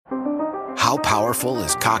How powerful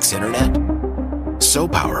is Cox Internet? So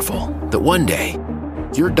powerful that one day,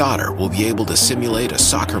 your daughter will be able to simulate a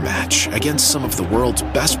soccer match against some of the world's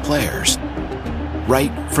best players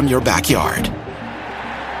right from your backyard.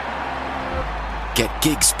 Get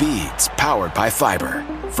gig speeds powered by fiber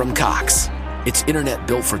from Cox. It's internet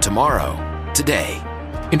built for tomorrow, today.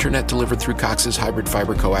 Internet delivered through Cox's hybrid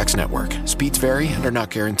fiber coax network. Speeds vary and are not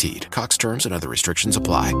guaranteed. Cox terms and other restrictions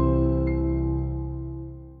apply.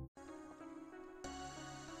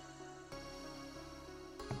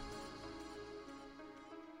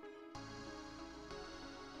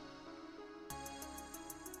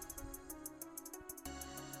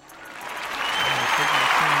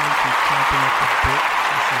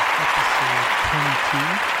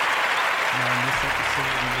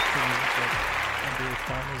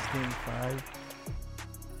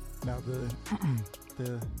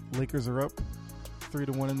 The Lakers are up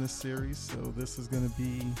 3-1 in this series, so this is going to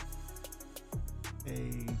be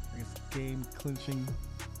a game-clinching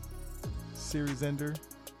series ender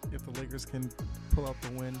if the Lakers can pull out the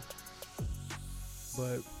win.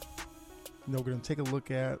 But we're going to take a look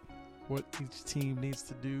at what each team needs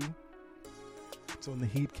to do. So in the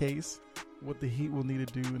Heat case, what the Heat will need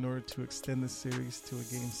to do in order to extend the series to a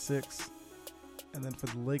Game 6. And then for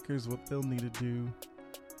the Lakers, what they'll need to do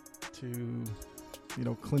to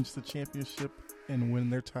clinch the championship and win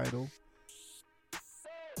their title.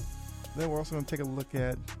 Then we're also going to take a look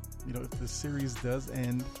at, if the series does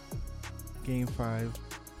end Game 5,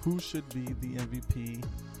 who should be the MVP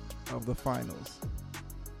of the finals.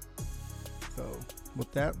 So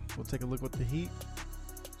with that, we'll take a look at the Heat.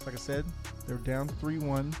 Like I said, they're down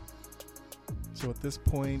 3-1. So at this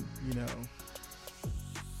point,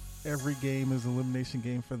 every game is an elimination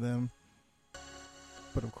game for them.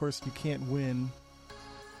 But of course, you can't win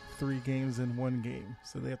 3 games in one game.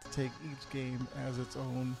 So they have to take each game as its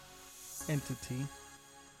own entity.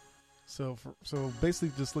 So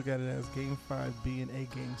basically just look at it as Game 5 being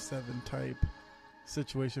a Game 7 type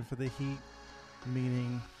situation for the Heat.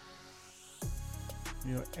 Meaning,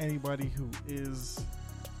 anybody who is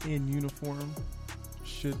in uniform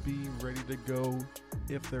should be ready to go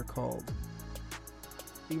if they're called.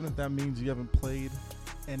 Even if that means you haven't played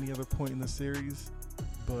any other point in the series.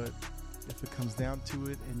 But if it comes down to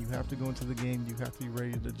it and you have to go into the game, you have to be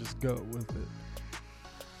ready to just go with it.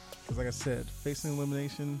 Because like I said, facing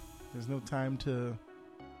elimination, there's no time to,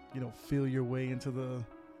 feel your way into the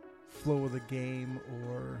flow of the game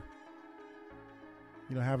or,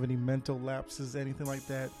 have any mental lapses, anything like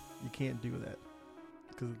that. You can't do that.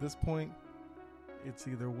 Because at this point, it's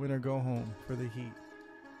either win or go home for the Heat.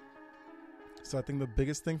 So I think the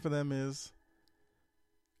biggest thing for them is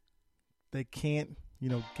they can't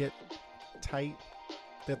get tight.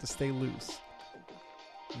 They have to stay loose.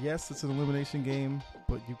 Yes, it's an elimination game,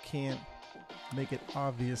 but you can't make it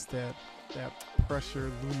obvious that that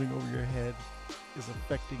pressure looming over your head is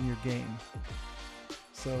affecting your game.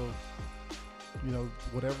 So,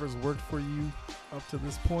 whatever's worked for you up to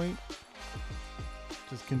this point,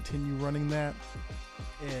 just continue running that.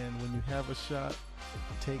 And when you have a shot,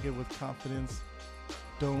 take it with confidence.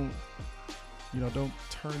 Don't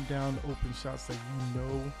turn down open shots that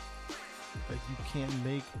that you can't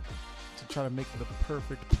make to try to make the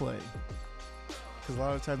perfect play. Because a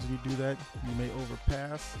lot of times when you do that, you may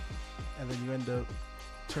overpass, and then you end up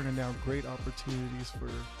turning down great opportunities for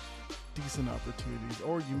decent opportunities,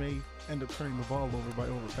 or you may end up turning the ball over by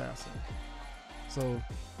overpassing. So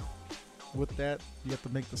with that, you have to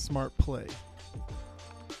make the smart play.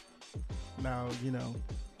 Now, you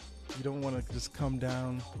don't want to just come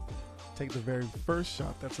down, take the very first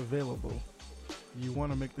shot that's available. You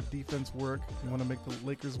want to make the defense work. You want to make the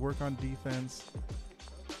Lakers work on defense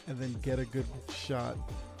and then get a good shot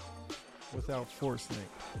without forcing it.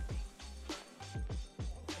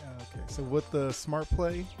 Okay, so with the smart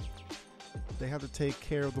play, they have to take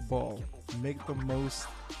care of the ball. Make the most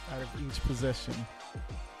out of each possession.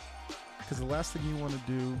 Because the last thing you want to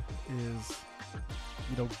do is,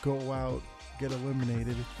 go out, get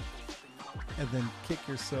eliminated, and then kick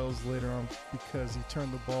yourselves later on because you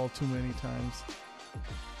turned the ball too many times.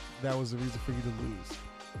 That was the reason for you to lose.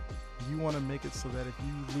 You want to make it so that if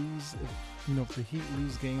you lose, if the Heat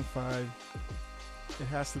lose Game 5, it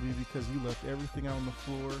has to be because you left everything out on the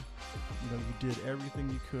floor. You did everything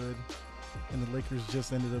you could, and the Lakers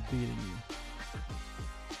just ended up beating you.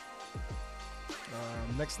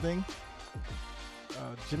 Next thing,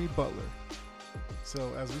 Jimmy Butler.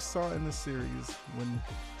 So as we saw in the series, when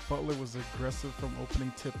Butler was aggressive from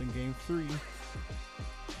opening tip in Game 3,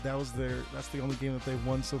 that's the only game that they've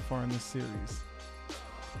won so far in this series.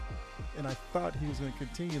 And I thought he was going to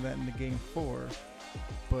continue that into Game 4,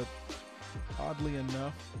 but oddly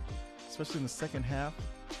enough, especially in the second half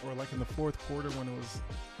or like in the fourth quarter when it was,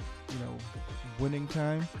 winning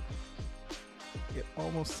time, it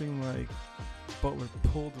almost seemed like Butler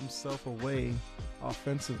pulled himself away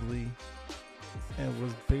offensively and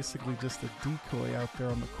was basically just a decoy out there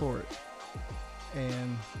on the court.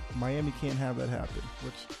 And Miami can't have that happen,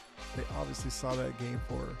 which they obviously saw that game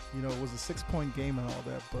for. It was a 6-point game and all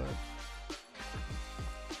that, but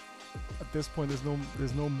at this point,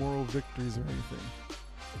 there's no moral victories or anything.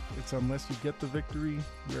 It's unless you get the victory,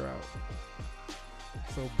 you're out.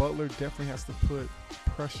 So Butler definitely has to put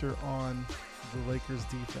pressure on the Lakers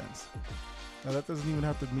defense. Now that doesn't even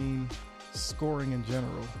have to mean scoring in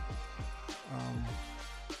general.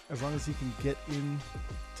 As long as he can get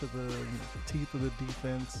into the teeth of the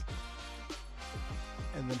defense,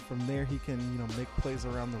 and then from there he can make plays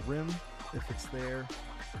around the rim if it's there.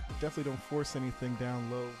 Definitely don't force anything down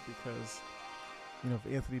low because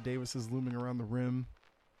if Anthony Davis is looming around the rim,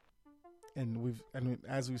 and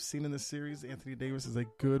as we've seen in this series, Anthony Davis is a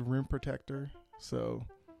good rim protector. So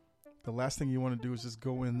the last thing you want to do is just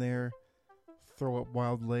go in there, throw up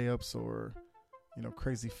wild layups or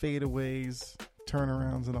crazy fadeaways,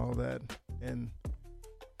 turnarounds, and all that, and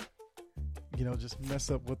just mess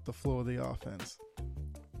up with the flow of the offense.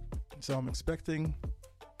 So I'm expecting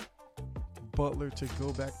Butler to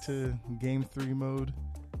go back to Game 3 mode.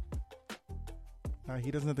 He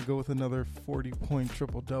doesn't have to go with another 40-point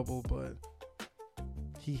triple-double, but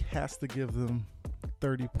he has to give them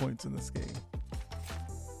 30 points in this game.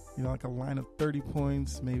 Like a line of 30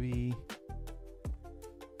 points, maybe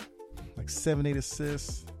like 7-8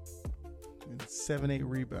 assists and 7-8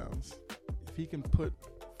 rebounds. If he can put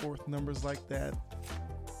forth numbers like that,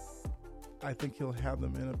 I think he'll have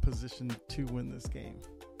them in a position to win this game.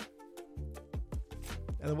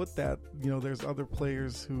 And with that, there's other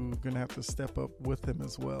players who are going to have to step up with him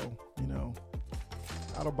as well.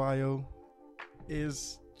 Adebayo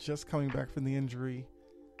is just coming back from the injury.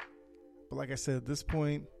 But like I said, at this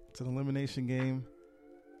point, it's an elimination game.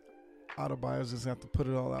 Adebayo's just going to have to put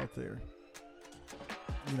it all out there.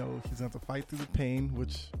 He's going to have to fight through the pain,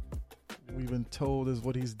 which we've been told is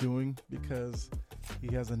what he's doing because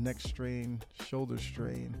he has a neck strain, shoulder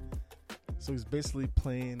strain. So he's basically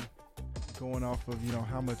going off of,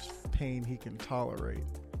 how much pain he can tolerate.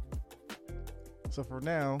 So for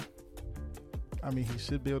now, he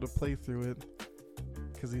should be able to play through it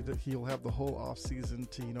because he'll have the whole off season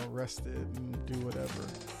to, rest it and do whatever.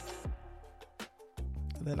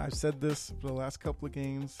 And then I've said this for the last couple of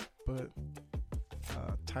games, but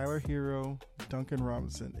Tyler Hero, Duncan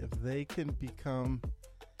Robinson, if they can become,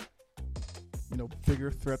 bigger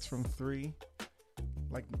threats from three,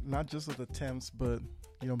 like not just with attempts, but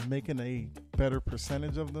making a better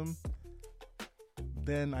percentage of them,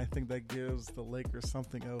 then I think that gives the Lakers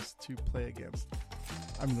something else to play against.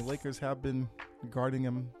 The Lakers have been guarding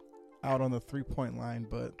him out on the 3-point line,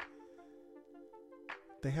 but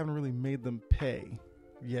they haven't really made them pay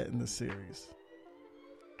yet in the series.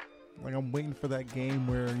 Like I'm waiting for that game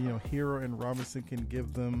where, Hero and Robinson can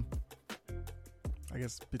give them, I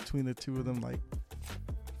guess between the two of them, like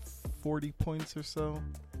 40 points or so.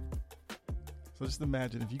 So just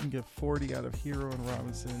imagine if you can get 40 out of Hero and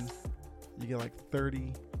Robinson, you get like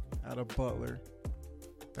 30 out of Butler.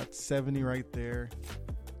 That's 70 right there.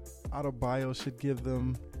 Adebayo should give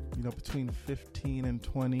them, between 15 and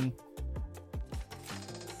 20.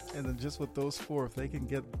 And then just with those four, if they can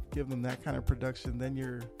give them that kind of production, then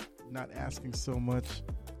you're not asking so much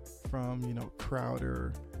from,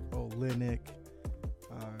 Crowder, Olynyk.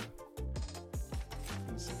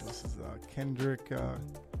 This is Kendrick.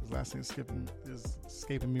 His last name is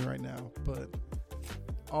escaping me right now, but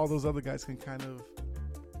all those other guys can kind of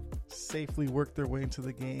safely work their way into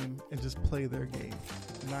the game and just play their game,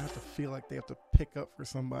 and not have to feel like they have to pick up for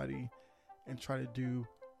somebody and try to do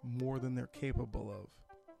more than they're capable of.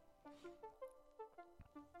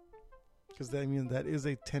 Because that is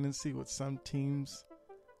a tendency with some teams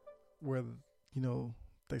where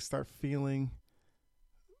they start feeling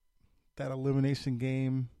that elimination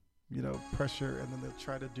game pressure, and then they'll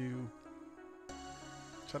try to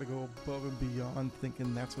go above and beyond,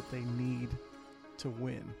 thinking that's what they need to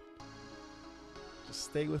win. Just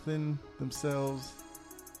stay within themselves,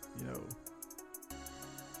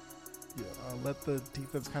 let the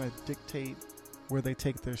defense kind of dictate where they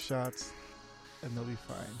take their shots, and they'll be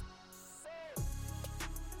fine.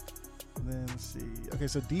 And then let's see. Okay,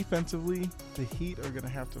 so defensively, the Heat are going to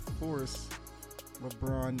have to force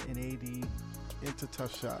LeBron and AD into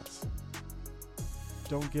tough shots.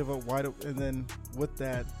 Don't give up wide open, and then with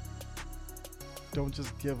that, don't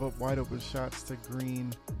just give up wide open shots to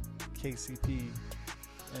Green, KCP,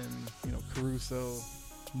 and Caruso,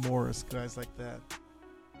 Morris, guys like that.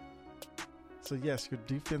 So yes, your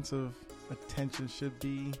defensive attention should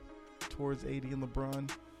be towards AD and LeBron,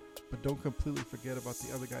 but don't completely forget about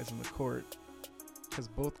the other guys on the court, because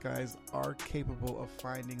both guys are capable of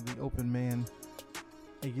finding the open man,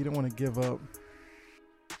 and you don't want to give up,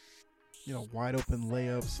 wide open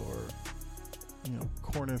layups or,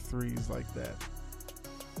 corner threes like that.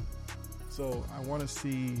 So I want to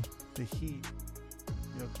see the Heat,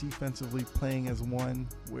 defensively playing as one,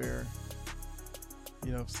 where,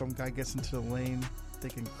 if some guy gets into the lane, they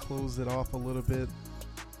can close it off a little bit.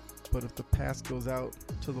 But if the pass goes out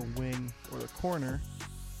to the wing or the corner,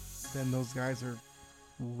 then those guys are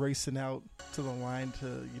racing out to the line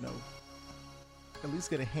to, at least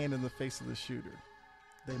get a hand in the face of the shooter.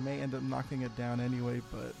 They may end up knocking it down anyway,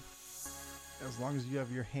 but as long as you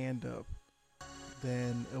have your hand up,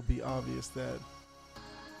 then it'll be obvious that,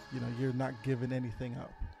 you're not giving anything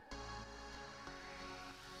up.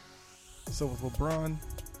 So with LeBron,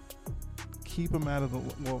 keeping him out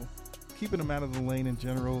of the lane in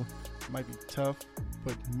general might be tough,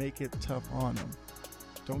 but make it tough on him.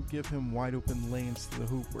 Don't give him wide open lanes to the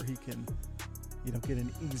hoop where he can, get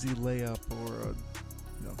an easy layup or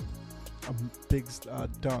a big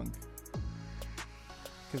dunk.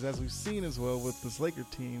 Because as we've seen as well with this Laker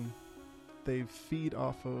team, they feed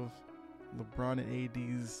off of LeBron and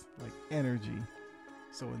AD's energy.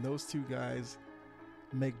 So when those two guys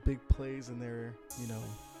make big plays and they're,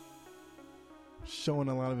 showing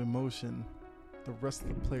a lot of emotion, the rest of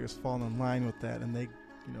the players fall in line with that, and they,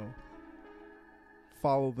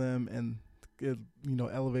 follow them, and it,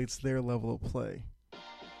 elevates their level of play.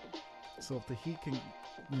 So if the Heat can,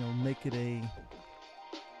 make it a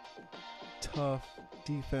tough,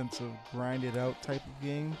 defensive, grind it out type of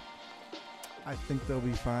game, I think they'll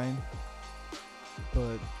be fine.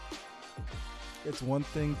 But it's one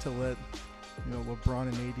thing to let, LeBron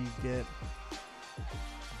and AD get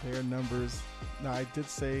their numbers. Now, I did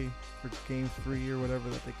say for game 3 or whatever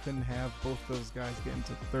that they couldn't have both those guys getting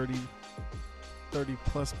to 30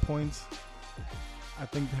 plus points. I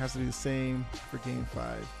think it has to be the same for game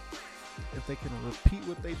 5. If they can repeat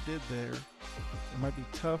what they did there, it might be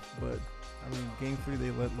tough, but game 3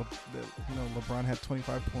 they let LeBron had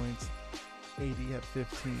 25 points, AD had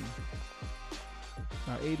 15.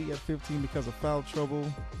 Now AD had 15 because of foul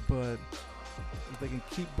trouble, but if they can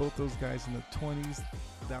keep both those guys in the 20s,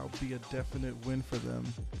 that will be a definite win for them,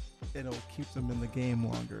 and it'll keep them in the game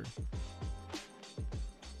longer.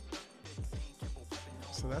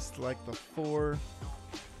 So that's the 4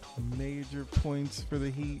 major points for the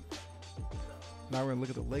Heat. Now we're going to look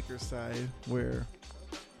at the Lakers side,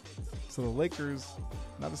 so the Lakers,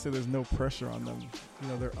 not to say there's no pressure on them,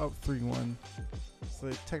 they're up 3-1, so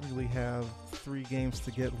they technically have 3 games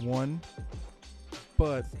to get 1,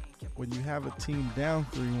 but when you have a team down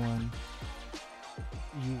 3-1,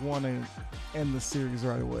 you want to end the series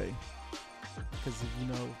right away, because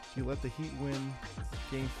if you let the Heat win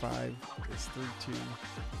game 5, it's 3-2,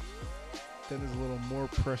 then there's a little more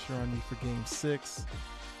pressure on you for game 6,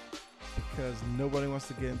 because nobody wants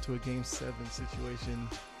to get into a game 7 situation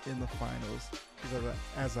in the finals, because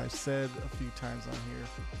as I've said a few times on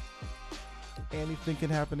here, anything can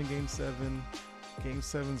happen in game 7. Game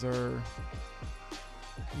 7s are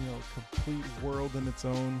a complete world in its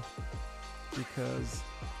own, because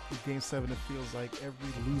in game 7 it feels like every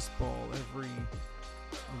loose ball, every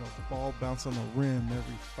ball bounce on the rim,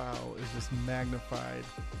 every foul is just magnified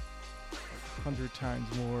 100 times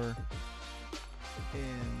more,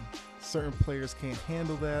 and certain players can't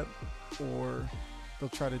handle that, or they'll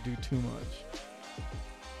try to do too much.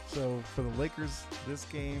 So for the Lakers, this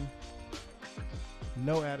game,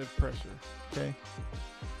 no added pressure, okay?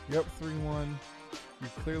 You're up 3-1. You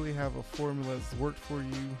clearly have a formula that's worked for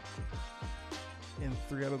you in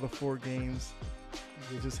 3 out of the 4 games.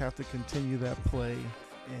 You just have to continue that play,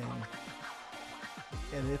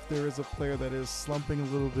 and if there is a player that is slumping a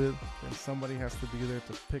little bit, then somebody has to be there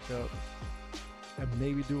to pick up and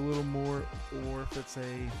maybe do a little more, or if it's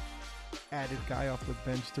a added guy off the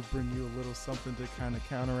bench to bring you a little something to kind of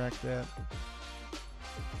counteract that.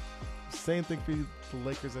 Same thing for the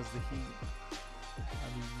Lakers as the Heat.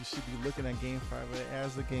 You should be looking at game 5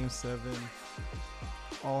 as a game 7.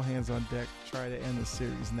 All hands on deck. Try to end the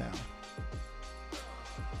series now.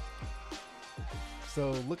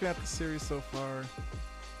 So looking at the series so far,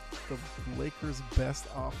 the Lakers' best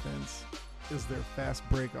offense is their fast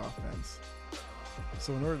break offense.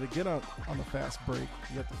 So in order to get up on the fast break,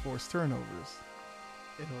 you have to force turnovers.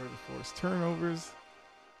 In order to force turnovers,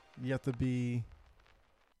 you have to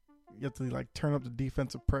turn up the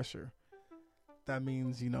defensive pressure. That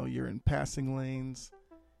means, you're in passing lanes,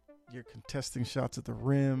 You're contesting shots at the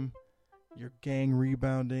rim. You're gang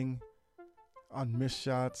rebounding on missed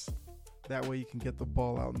shots. That way you can get the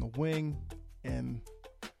ball out in the wing and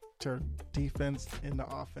turn defense into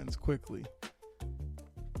offense quickly.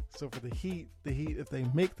 So for the Heat, if they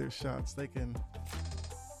make their shots, they can,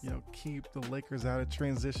 keep the Lakers out of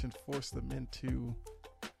transition, force them into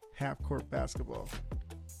half-court basketball.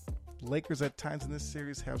 Lakers at times in this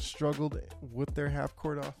series have struggled with their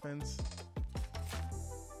half-court offense.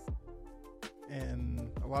 And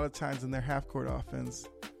a lot of times in their half-court offense,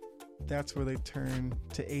 that's where they turn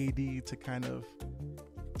to AD to kind of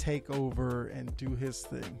take over and do his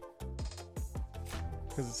thing.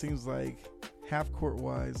 Because it seems like half-court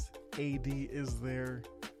wise, AD is their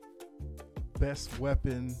best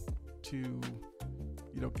weapon to,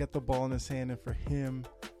 get the ball in his hand and for him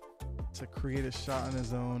to create a shot on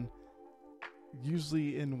his own,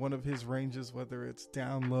 usually in one of his ranges, whether it's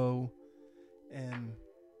down low and,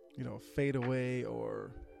 fade away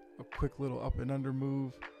or a quick little up and under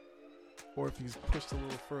move, or if he's pushed a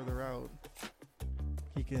little further out,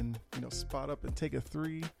 he can, spot up and take a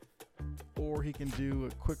three, or he can do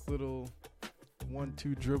a quick little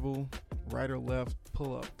 1-2 dribble, right or left,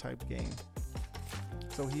 pull up type game.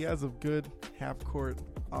 So he has a good half-court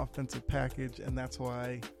offensive package, and that's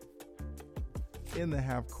why in the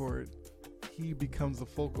half-court, he becomes the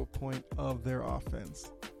focal point of their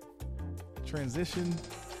offense. Transition,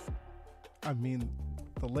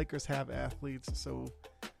 the Lakers have athletes, so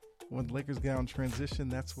when the Lakers get on transition,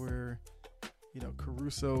 that's where,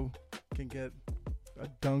 Caruso can get a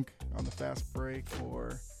dunk on the fast break,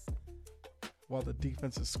 or while the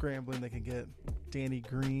defense is scrambling, they can get Danny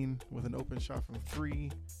Green with an open shot from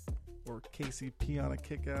 3, or KCP on a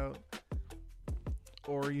kick out,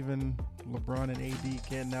 or even LeBron and AD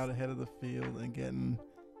getting out ahead of the field and getting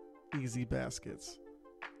easy baskets.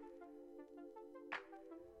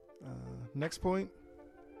 Next point,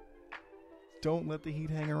 don't let the Heat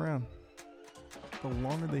hang around. The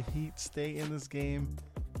longer the Heat stay in this game,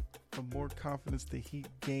 the more confidence the Heat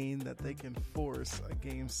gain that they can force a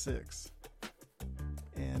Game 6.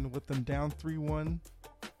 And with them down 3-1,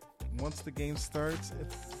 once the game starts,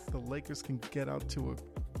 if the Lakers can get out to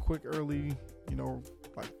a quick early,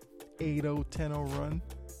 like 8-0, 10-0 run,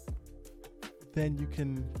 then you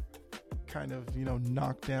can kind of,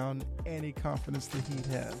 knock down any confidence the Heat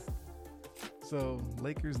have. So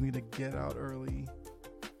Lakers need to get out early,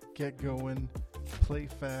 get going, play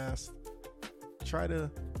fast, try to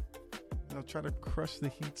crush the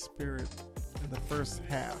Heat spirit in the first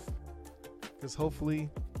half. Because hopefully,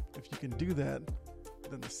 if you can do that,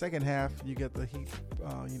 then the second half you get the Heat,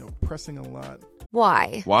 pressing a lot.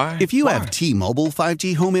 Why? If you have T-Mobile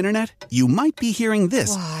 5G home internet, you might be hearing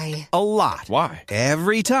this a lot. Why?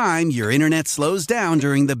 Every time your internet slows down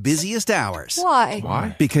during the busiest hours.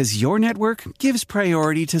 Why? Because your network gives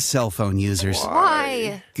priority to cell phone users.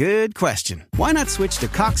 Why? Good question. Why not switch to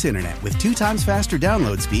Cox Internet with 2 times faster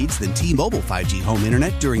download speeds than T-Mobile 5G home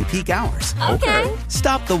internet during peak hours? Okay.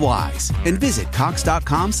 Stop the whys and visit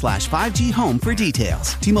cox.com/5G home for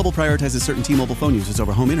details. T-Mobile prioritizes certain T-Mobile phone users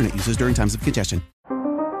over home internet users during times of congestion.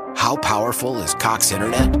 How powerful is Cox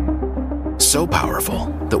Internet? So powerful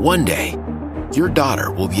that one day, your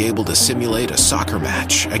daughter will be able to simulate a soccer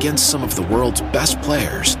match against some of the world's best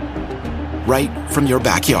players right from your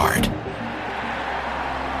backyard.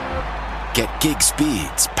 Get gig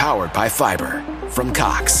speeds powered by fiber from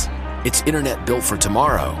Cox. It's internet built for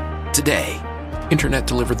tomorrow, today. Internet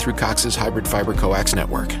delivered through Cox's hybrid fiber coax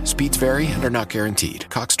network. Speeds vary and are not guaranteed.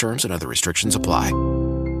 Cox terms and other restrictions apply.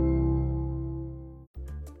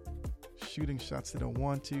 Shooting shots they don't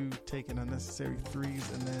want to, taking unnecessary threes,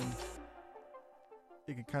 and then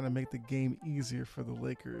it can kind of make the game easier for the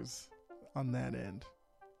Lakers on that end.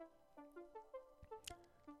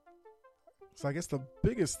 So I guess the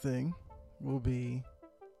biggest thing will be,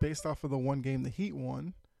 based off of the one game the Heat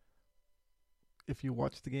won, if you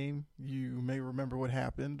watched the game, you may remember what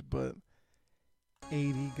happened, but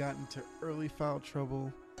AD got into early foul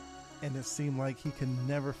trouble, and it seemed like he could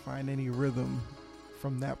never find any rhythm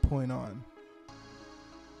from that point on.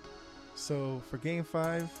 So for Game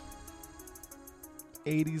 5,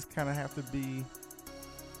 AD's kind of have to be,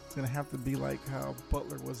 it's going to have to be like how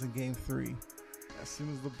Butler was in Game 3. As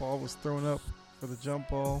soon as the ball was thrown up for the jump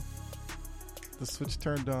ball, the switch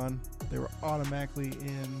turned on, they were automatically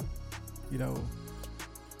in,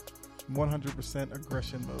 100%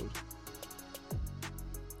 aggression mode.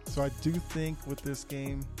 So I do think with this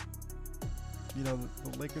game, the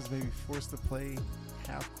Lakers may be forced to play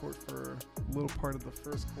half court for a little part of the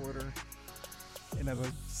first quarter. And as I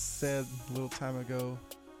said a little time ago,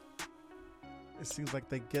 it seems like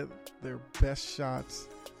they get their best shots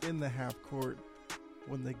in the half court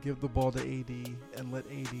when they give the ball to AD and let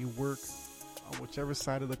AD work on whichever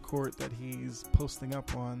side of the court that he's posting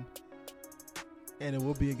up on, and it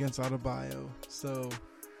will be against Adebayo. So,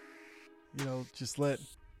 just let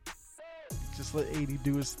AD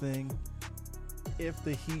do his thing. If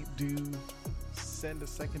the Heat do send a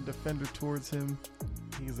second defender towards him,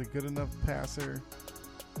 he's a good enough passer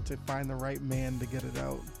to find the right man to get it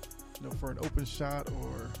out, for an open shot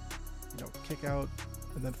or, kick out,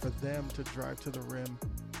 and then for them to drive to the rim.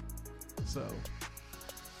 So,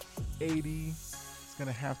 AD is going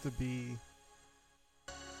to have to be,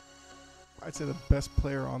 I'd say, the best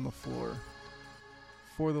player on the floor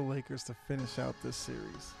for the Lakers to finish out this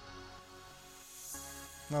series.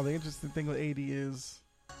 Now, the interesting thing with AD is,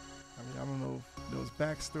 I don't know if you know his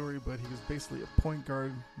backstory, but he was basically a point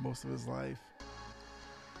guard most of his life.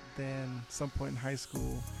 Then, some point in high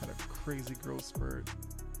school, had a crazy growth spurt.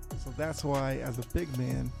 So that's why, as a big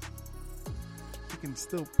man, he can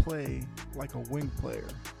still play like a wing player.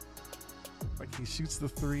 Like, he shoots the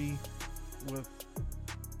three with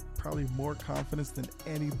probably more confidence than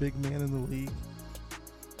any big man in the league.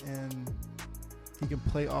 And he can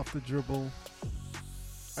play off the dribble.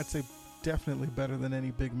 I'd say definitely better than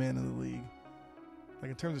any big man in the league.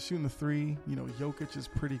 Like, in terms of shooting the three, Jokic is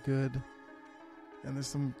pretty good. And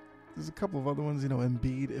there's a couple of other ones,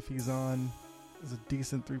 Embiid, if he's on, is a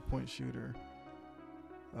decent three-point shooter.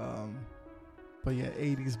 But yeah,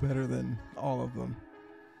 80's better than all of them.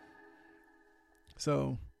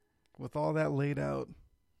 So, with all that laid out,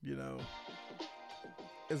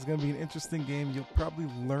 it's going to be an interesting game. You'll probably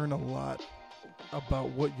learn a lot about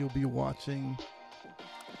what you'll be watching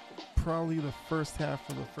probably the first half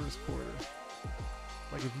of the first quarter.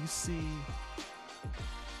 Like, if you see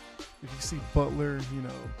Butler,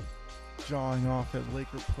 jawing off at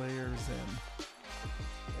Laker players and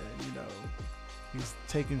he's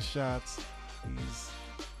taking shots, he's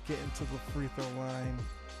getting to the free throw line,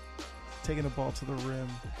 taking the ball to the rim,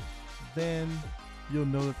 then you'll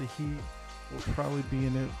know that the Heat will probably be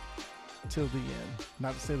in it till the end.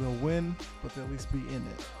 Not to say they'll win, but they'll at least be in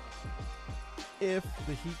it. If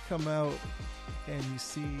the Heat come out and you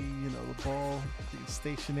see, the ball being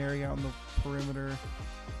stationary out in the perimeter,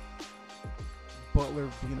 Butler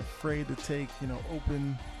being afraid to take,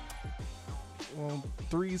 open,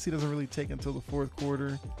 threes he doesn't really take until the fourth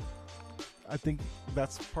quarter. I think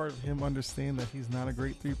that's part of him understanding that he's not a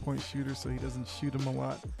great three-point shooter, so he doesn't shoot them a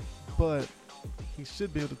lot. But he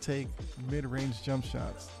should be able to take mid-range jump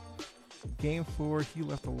shots. Game 4, he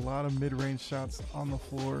left a lot of mid-range shots on the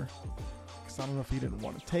floor. Because I don't know if he didn't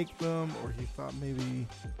want to take them or he thought maybe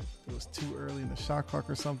it was too early in the shot clock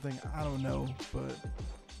or something. I don't know, but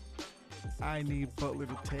I need Butler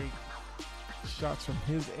to take shots from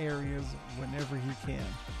his areas whenever he can,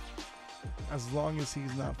 as long as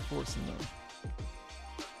he's not forcing them.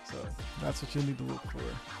 So that's what you need to look for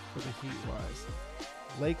the Heat-wise.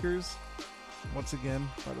 Lakers, once again,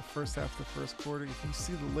 by the first half of the first quarter, if you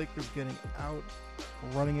see the Lakers getting out,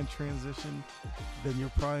 running in transition, then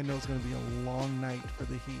you'll probably know it's going to be a long night for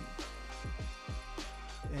the Heat.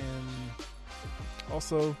 And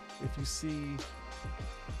also, if you see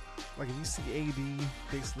AD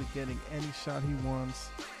basically getting any shot he wants,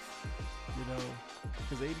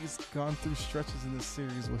 because AD's gone through stretches in this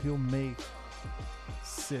series where he'll make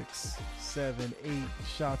 6, 7, 8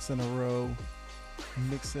 shots in a row,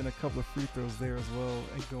 mix in a couple of free throws there as well,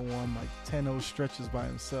 and go on like 10-0 stretches by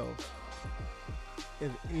himself.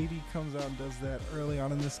 If AD comes out and does that early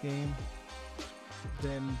on in this game,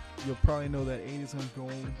 then you'll probably know that AD is going to go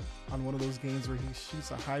on one of those games where he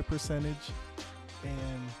shoots a high percentage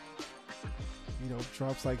and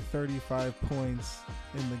drops like 35 points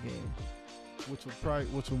in the game, which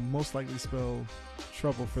will most likely spell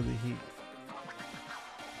trouble for the Heat.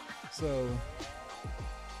 So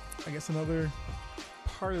I guess another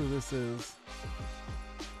part of this is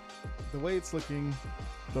the way it's looking,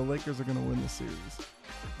 the Lakers are going to win the series,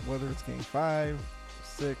 whether it's game 5,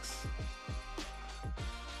 6,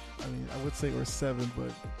 I would say or 7,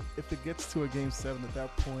 but if it gets to a game 7 at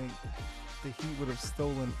that point, the Heat would have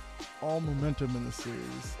stolen all momentum in the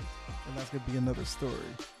series, and that's going to be another story.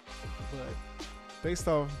 But based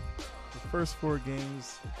off the first 4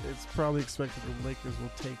 games, it's probably expected the Lakers will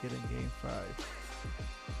take it in game 5.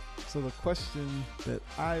 So the question that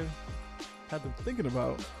I have been thinking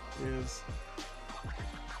about is,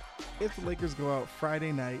 if the Lakers go out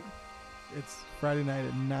Friday night, it's Friday night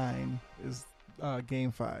at 9 is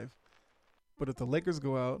game 5. But if the Lakers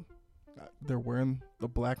go out, they're wearing the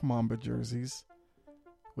Black Mamba jerseys,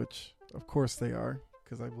 which of course they are,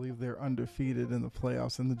 because I believe they're undefeated in the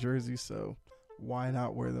playoffs in the jersey, so why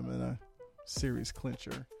not wear them in a series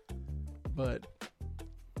clincher. But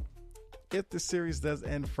if the series does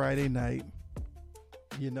end Friday night,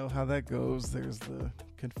 you know how that goes. There's the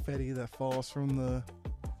confetti that falls from the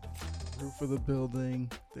roof of the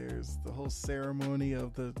building. There's the whole ceremony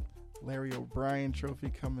of the Larry O'Brien trophy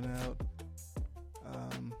coming out.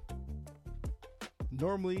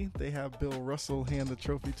 Normally, they have Bill Russell hand the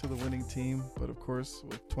trophy to the winning team, but of course,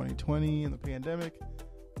 with 2020 and the pandemic,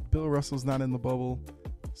 Bill Russell's not in the bubble.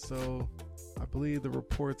 So I believe the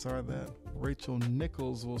reports are that Rachel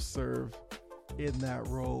Nichols will serve in that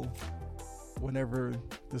role whenever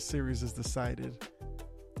the series is decided.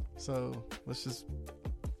 So let's just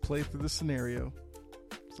play through the scenario.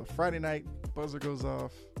 So Friday night, buzzer goes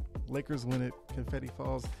off, Lakers win it, confetti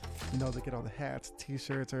falls. You know, they get all the hats,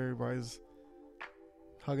 t-shirts, everybody's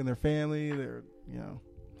hugging their family, they're,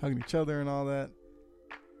 hugging each other and all that.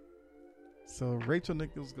 So Rachel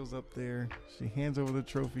Nichols goes up there, she hands over the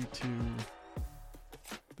trophy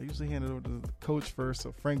they usually hand it over to the coach first,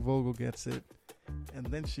 so Frank Vogel gets it, and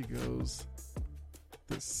then she goes,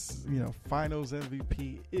 this, finals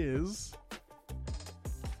MVP is,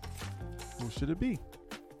 who should it be?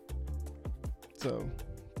 So,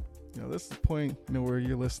 this is the point, where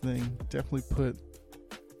you're listening, definitely put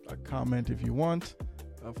a comment if you want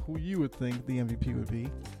of who you would think the MVP would be.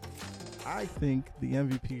 I think the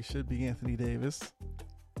MVP should be Anthony Davis.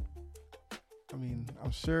 I mean,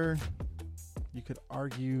 I'm sure you could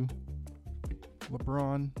argue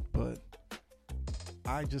LeBron, but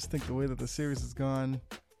I just think the way that the series has gone,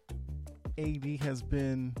 AD has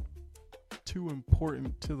been too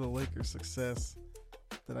important to the Lakers' success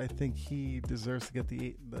that I think he deserves to get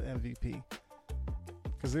the MVP.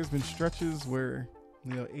 Because there's been stretches where,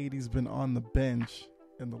 AD's been on the bench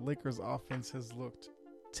and the Lakers' offense has looked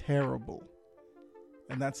terrible.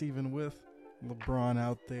 And that's even with LeBron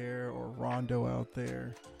out there or Rondo out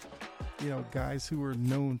there. Guys who are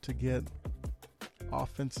known to get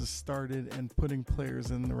offenses started and putting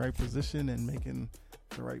players in the right position and making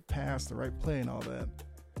the right pass, the right play and all that.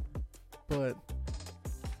 But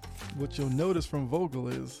what you'll notice from Vogel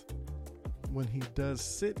is when he does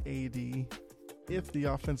sit AD, if the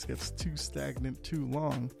offense gets too stagnant too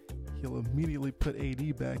long, he'll immediately put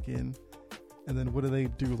AD back in. And then what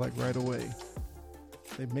do right away?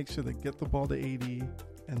 They make sure they get the ball to AD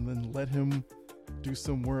and then let him do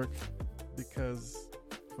some work, because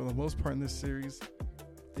for the most part in this series,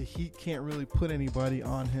 the Heat can't really put anybody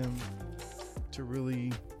on him to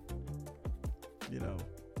really,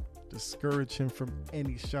 discourage him from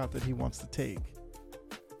any shot that he wants to take.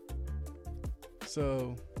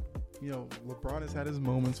 So, LeBron has had his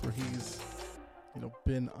moments where he's,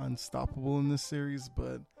 been unstoppable in this series,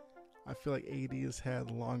 but I feel like AD has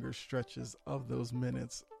had longer stretches of those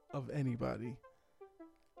minutes of anybody.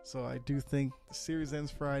 So I do think the series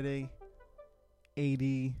ends Friday.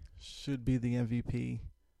 AD should be the MVP.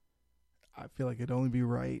 I feel like it'd only be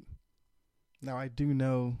right. Now I do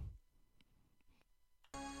know,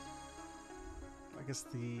 I guess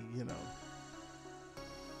the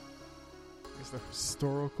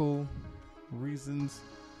historical reasons,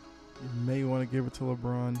 you may want to give it to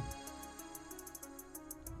LeBron.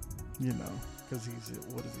 Because he's,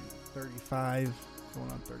 35, going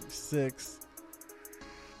on 36.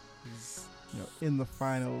 He's, in the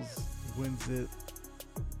finals, wins it.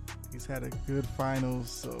 He's had a good finals,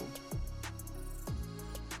 so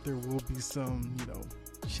there will be some,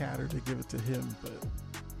 chatter to give it to him, but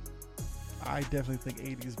I definitely think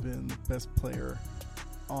AD's been the best player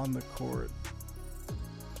on the court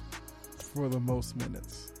for the most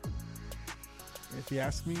minutes. If you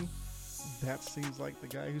ask me, that seems like the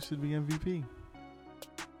guy who should be MVP.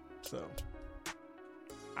 So,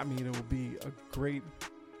 I mean, it will be a great,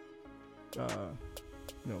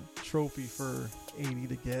 trophy for AD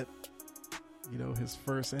to get. His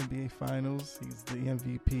first NBA Finals. He's the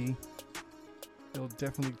MVP. It'll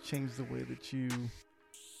definitely change the way that you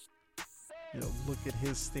look at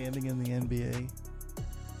his standing in the NBA,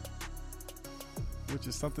 which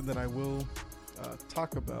is something that I will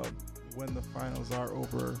talk about when the finals are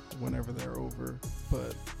over, whenever they're over.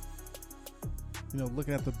 But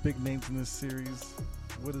looking at the big names in this series,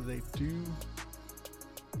 what do they do?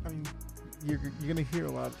 I mean, you're gonna hear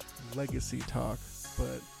a lot of legacy talk,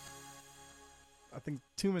 but I think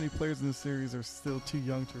too many players in this series are still too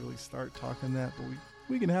young to really start talking that. But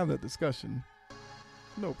we can have that discussion,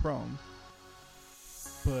 no problem.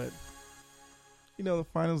 But the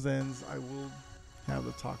finals ends, I will have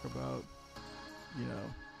to talk about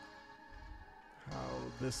how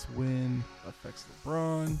this win affects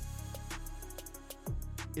LeBron.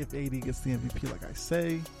 If AD gets the MVP like I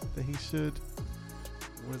say that he should,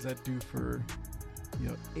 what does that do for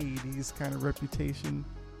 80s kind of reputation.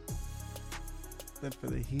 Then for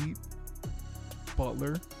the Heat,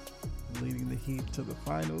 Butler leading the Heat to the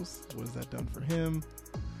finals. What has that done for him?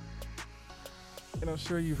 And I'm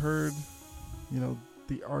sure you've heard,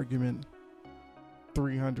 the argument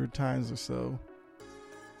 300 times or so.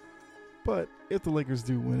 But if the Lakers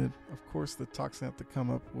do win it, of course the talk's going to have to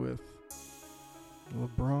come up with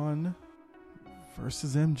LeBron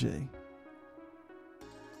versus MJ.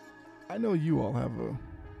 I know you all have a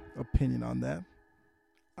opinion on that.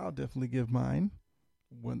 I'll definitely give mine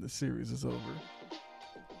when the series is over.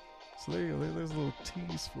 So there you go. There's a little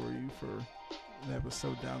tease for you for an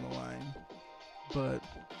episode down the line. But,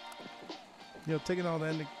 taking all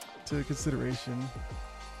that into consideration,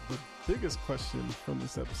 the biggest question from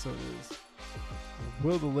this episode is,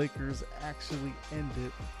 will the Lakers actually end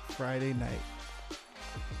it Friday night?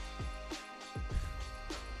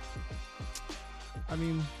 I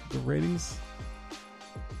mean, the ratings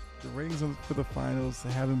for the finals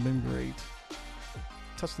haven't been great.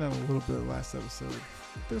 Touched on it a little bit last episode.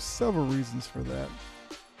 There's several reasons for that.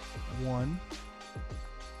 One,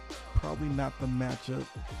 probably not the matchup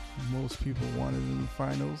most people wanted in the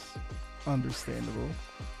finals. Understandable.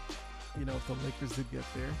 If the Lakers did get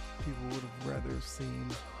there, people would have rather seen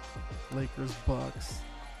Lakers Bucks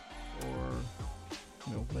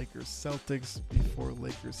or Lakers Celtics before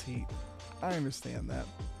Lakers Heat. I understand that.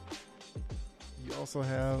 You also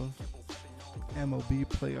have MLB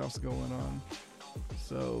playoffs going on,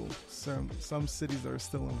 so some cities are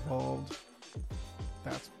still involved.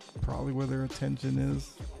 That's probably where their attention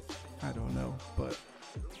is. I don't know, but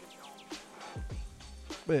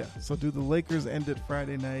yeah. So do the Lakers end it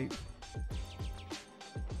Friday night?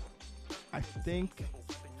 I think,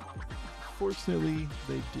 fortunately,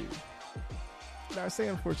 they do. Now I say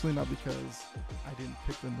unfortunately not because I didn't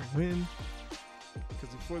pick them to win. Because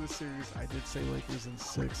before the series, I did say Lakers in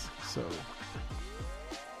 6. So,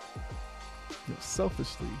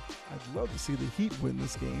 selfishly, I'd love to see the Heat win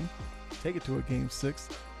this game, take it to a game 6,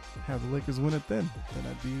 have the Lakers win it then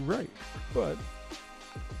I'd be right. But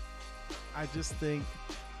I just think,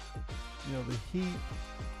 the Heat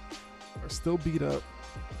are still beat up.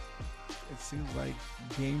 It seems like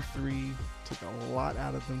game 3 took a lot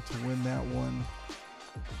out of them to win that one.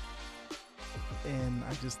 And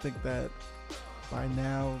I just think that by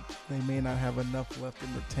now they may not have enough left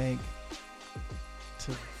in the tank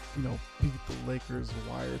to, beat the Lakers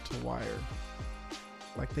wire to wire.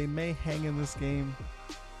 Like, they may hang in this game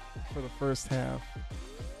for the first half,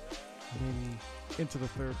 maybe into the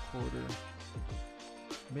third quarter,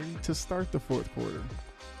 maybe to start the fourth quarter.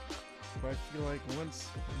 But I feel like once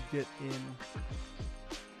you get in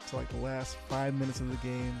to like the last 5 minutes of the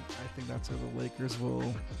game, I think that's where the Lakers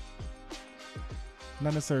will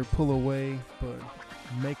not necessarily pull away, but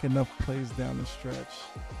make enough plays down the stretch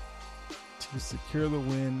to secure the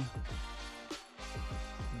win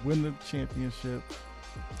the championship,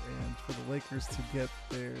 and for the Lakers to get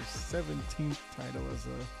their 17th title as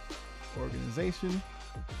a organization,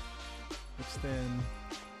 which then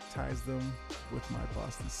ties them with my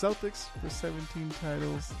Boston Celtics for 17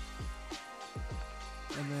 titles,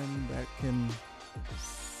 and then that can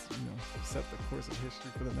set the course of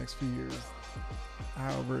history for the next few years,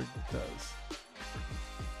 however it does.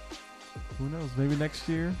 Who knows, maybe next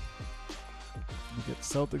year we get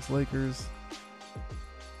Celtics Lakers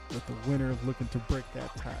with the winner looking to break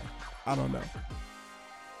that tie. I don't know.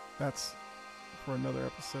 That's for another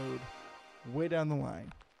episode way down the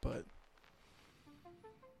line. But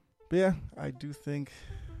yeah, I do think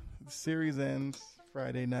the series ends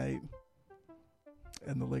Friday night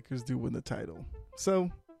and the Lakers do win the title.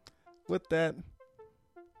 So with that,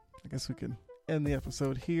 I guess we can end the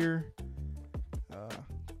episode here.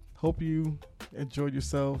 Hope you enjoyed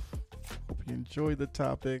yourself. Hope you enjoyed the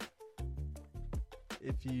topic.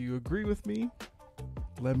 If you agree with me,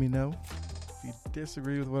 let me know. If you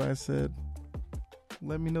disagree with what I said,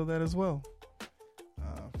 let me know that as well.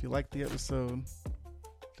 If you liked the episode,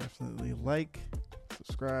 definitely like,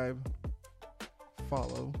 subscribe,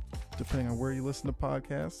 follow, depending on where you listen to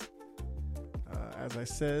podcasts. As I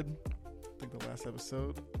said, I think the last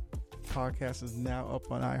episode, podcast is now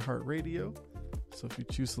up on iHeartRadio. So if you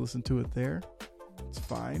choose to listen to it there, it's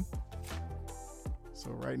fine.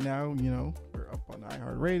 So right now, we're up on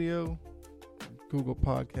iHeartRadio, Google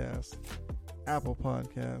Podcasts, Apple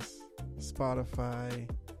Podcasts, Spotify,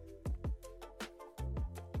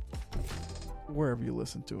 wherever you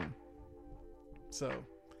listen to them. So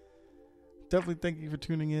definitely thank you for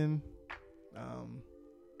tuning in.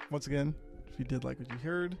 Once again, if you did like what you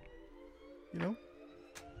heard,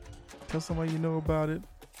 tell somebody you know about it.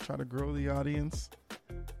 Try to grow the audience.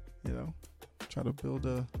 try to build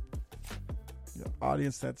a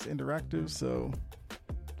audience that's interactive. So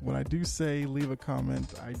when I do say leave a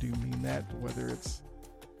comment, I do mean that, whether it's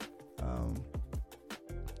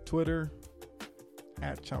Twitter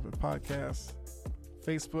at Chompin Podcast,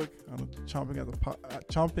 Facebook on the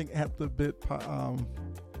Chomping at the Bit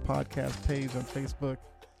podcast page on Facebook.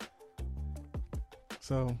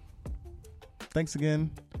 So thanks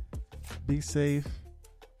again. Be safe.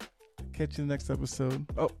 Catch you in the next episode.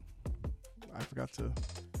 Oh, I forgot to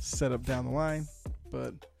set up down the line,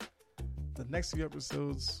 but the next few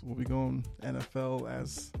episodes will be going NFL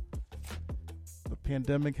as the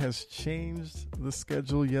pandemic has changed the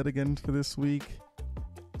schedule yet again for this week.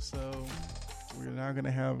 So we're now going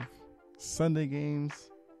to have Sunday games.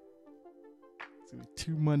 It's going to be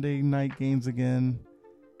 2 Monday night games again.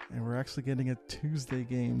 And we're actually getting a Tuesday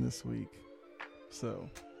game this week. So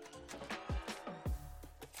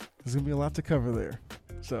there's going to be a lot to cover there.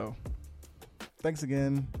 So thanks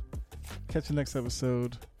again. Catch you next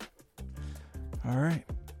episode. All right.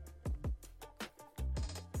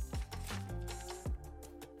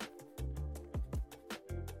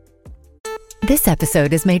 This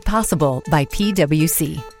episode is made possible by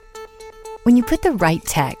PwC. When you put the right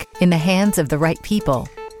tech in the hands of the right people,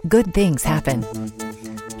 good things happen.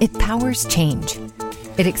 It powers change.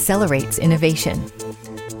 It accelerates innovation.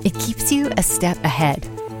 It keeps you a step ahead.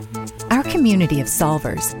 Our community of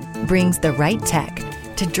solvers brings the right tech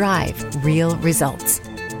to drive real results.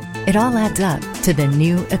 It all adds up to the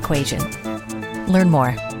new equation. Learn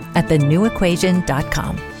more at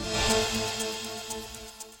thenewequation.com.